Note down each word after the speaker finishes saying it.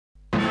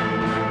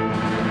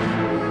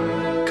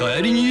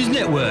Coyote News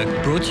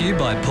Network, brought to you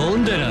by Paul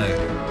and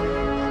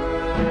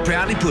Danno.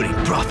 Proudly putting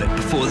profit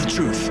before the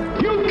truth.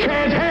 You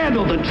can't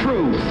handle the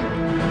truth.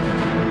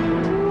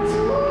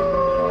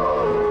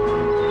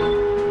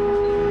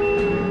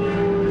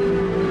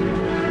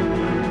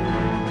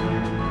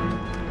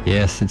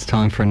 Yes, it's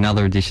time for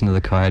another edition of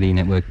the Coyote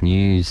Network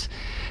News.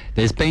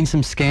 There's been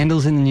some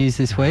scandals in the news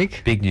this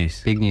week. Big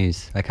news. Big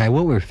news. Okay,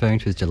 what we're referring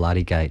to is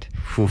Gelati Gate.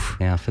 Oof.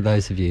 Now, for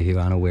those of you who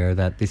aren't aware of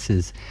that, this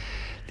is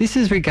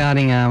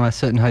regarding a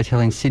certain hotel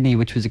in Sydney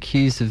which was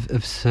accused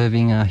of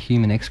serving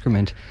human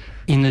excrement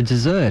in the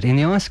dessert, in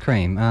the ice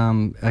cream.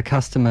 A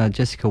customer,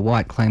 Jessica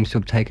White, claims to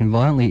have taken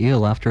violently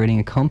ill after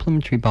eating a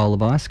complimentary bowl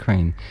of ice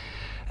cream.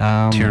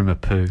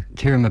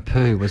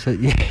 Tiramisu, was it?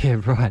 Yeah,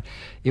 right.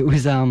 It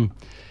was...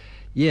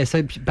 Yeah,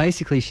 so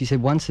basically she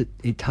said once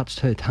it touched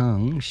her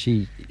tongue,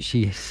 she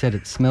said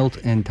it smelt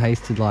and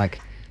tasted like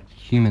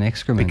human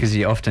excrement. Because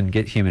you often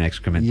get human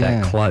excrement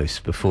that close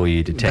before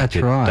you detect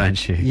it,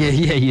 don't you?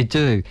 Yeah, you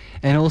do.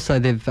 And also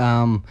they've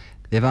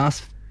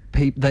asked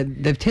people,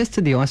 they've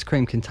tested the ice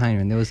cream container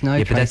and there was no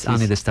traces. But that's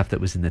only the stuff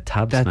that was in the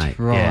tubs, mate. That's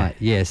right,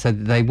 yeah. So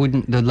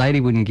the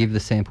lady wouldn't give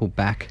the sample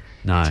back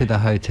to the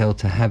hotel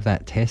to have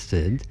that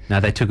tested. No,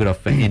 they took it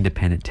off for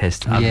independent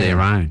tests of their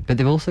own. But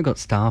they've also got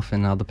staff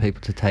and other people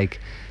to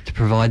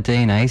provide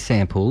DNA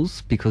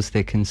samples because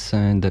they're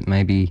concerned that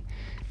maybe,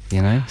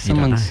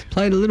 someone's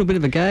played a little bit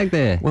of a gag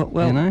there.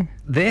 Well,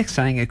 they're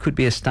saying it could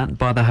be a stunt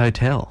by the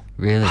hotel.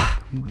 Really?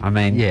 I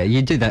mean... Yeah,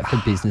 you do that for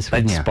business,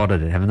 wouldn't you? They've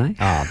spotted it, haven't they?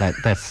 Oh,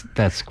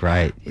 that's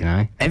great,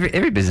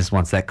 Every business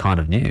wants that kind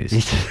of news.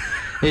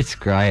 It's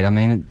great. I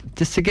mean,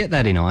 just to get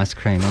that in ice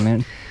cream, I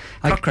mean...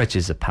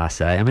 Cockroaches are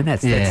passe. I mean,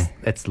 that's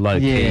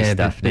low-key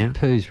stuff now. Yeah,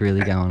 poo's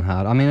really going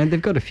hard. I mean, they've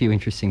got a few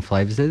interesting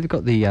flavours there. They've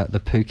got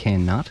the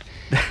pecan nut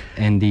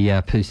and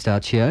the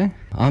pistachio.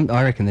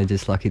 I reckon they're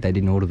just lucky they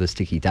didn't order the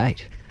sticky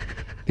date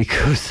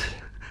because...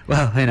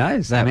 Well, who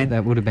knows?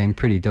 That would have been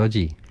pretty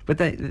dodgy. But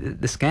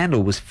the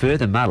scandal was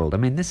further muddled. I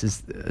mean, this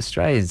is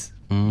Australia's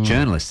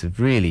journalists have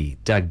really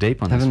dug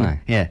deep on this one.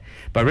 Haven't they? Yeah.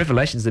 By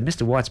revelations that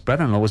Mr. White's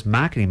brother-in-law was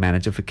marketing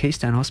manager for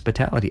Keystone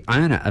Hospitality,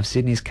 owner of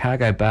Sydney's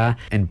Cargo Bar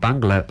and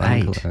Bungalow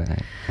 8.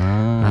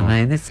 I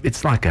mean,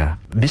 it's like a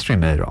mystery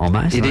murder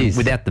almost. It is.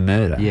 Without the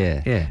murder.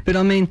 Yeah. But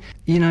I mean,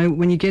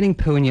 when you're getting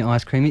poo in your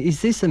ice cream,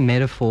 is this a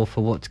metaphor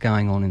for what's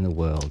going on in the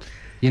world?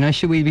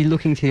 Should we be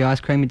looking to the ice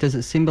cream? Does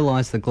it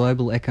symbolise the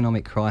global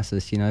economic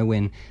crisis,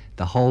 when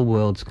the whole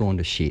world's gone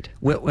to shit?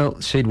 Well,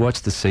 she'd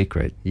watched The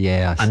Secret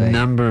a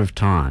number of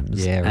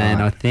times. Yeah, right.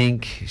 And I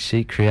think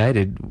she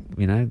created,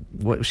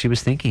 what she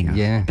was thinking of.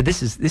 Yeah. But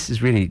this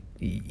is really...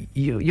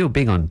 You're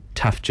big on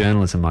tough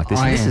journalism like this.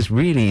 This has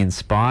really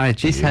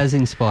inspired you. This has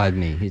inspired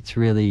me. It's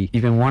really...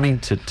 You've been wanting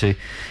to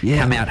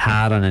come out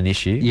hard on an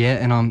issue.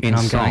 Yeah, and I'm going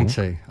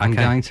to. I'm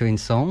Okay. going to in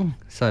song.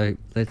 So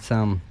let's...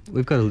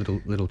 We've got a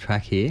little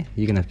track here.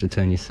 You're going to have to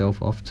turn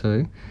yourself off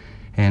too.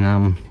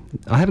 And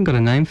I haven't got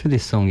a name for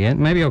this song yet.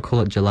 Maybe I'll call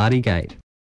it Gelati Gate.